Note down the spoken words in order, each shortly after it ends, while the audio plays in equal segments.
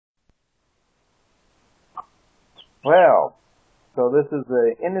Well, so this is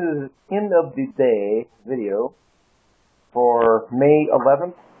the end of the day video for May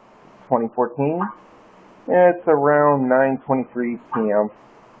 11th, 2014. It's around 9:23 p.m.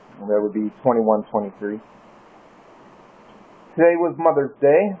 That would be 21:23. Today was Mother's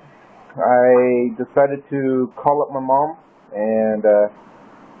Day. I decided to call up my mom and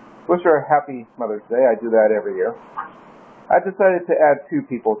wish her a happy Mother's Day. I do that every year. I decided to add two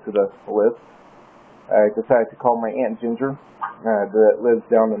people to the list. I decided to call my Aunt Ginger, that lives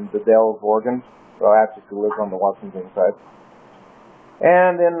down in the Dalles, Oregon. Well, actually, she lives on the Washington side.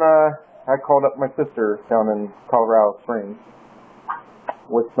 And then I called up my sister down in Colorado Springs.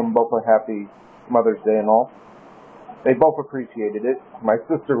 Wished them both a happy Mother's Day and all. They both appreciated it. My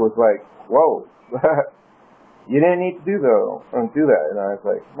sister was like, "Whoa, you didn't need to do that." And I was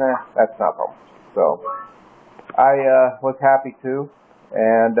like, "Nah, that's not wrong." So I was happy too,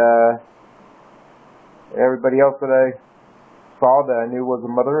 and everybody else that I saw that I knew was a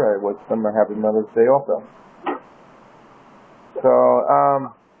mother, I wished them a happy Mother's Day also.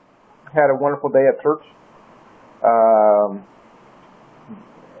 So had a wonderful day at church.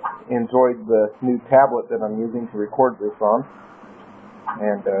 Enjoyed the new tablet that I'm using to record this on,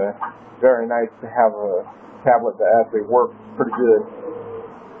 and very nice to have a tablet that actually works pretty good.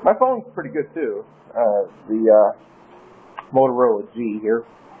 My phone's pretty good too, the Motorola G here.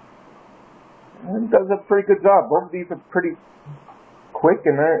 And it does a pretty good job. Both of these are pretty quick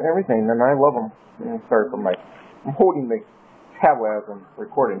and everything, and I love them. Sorry for I'm holding the tablet as I'm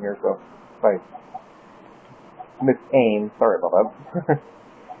recording here, so if I miss aim, sorry about that.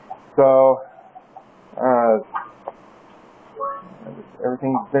 So,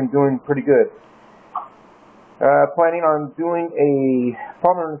 everything's been doing pretty good. Planning on doing a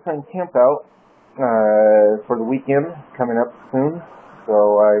father and son camp out for the weekend coming up soon.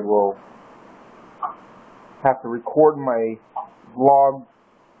 So I will have to record my vlogs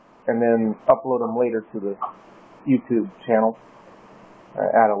and then upload them later to the YouTube channel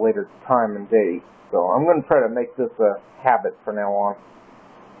at a later time and date. So I'm going to try to make this a habit from now on.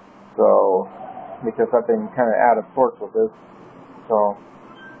 So, because I've been kind of out of sorts with this, so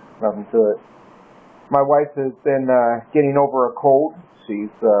nothing to it. My wife has been getting over a cold. She's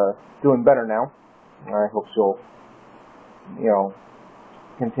doing better now. I hope she'll,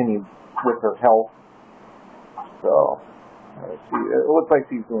 continue with her health. So, it looks like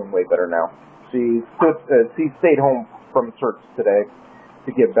she's doing way better now. She stayed home from church today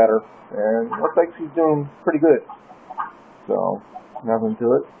to get better, and it looks like she's doing pretty good. So, nothing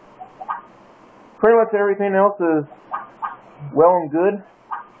to it. Pretty much everything else is well and good.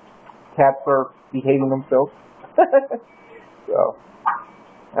 Cats are behaving themselves. So,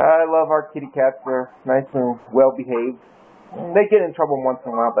 I love our kitty cats. They're nice and well behaved. They get in trouble once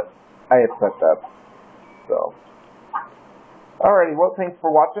in a while, but I accept that. So, alrighty, well, thanks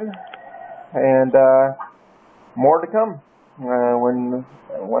for watching, and more to come when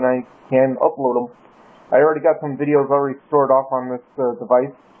I can upload them. I already got some videos already stored off on this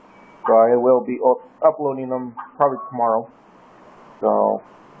device, so I will be uploading them probably tomorrow. So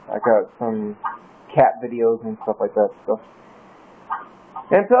I got some cat videos and stuff like that. So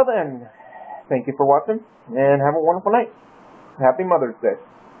until then, thank you for watching, and have a wonderful night. Happy Mother's Day.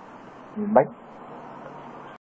 Bye.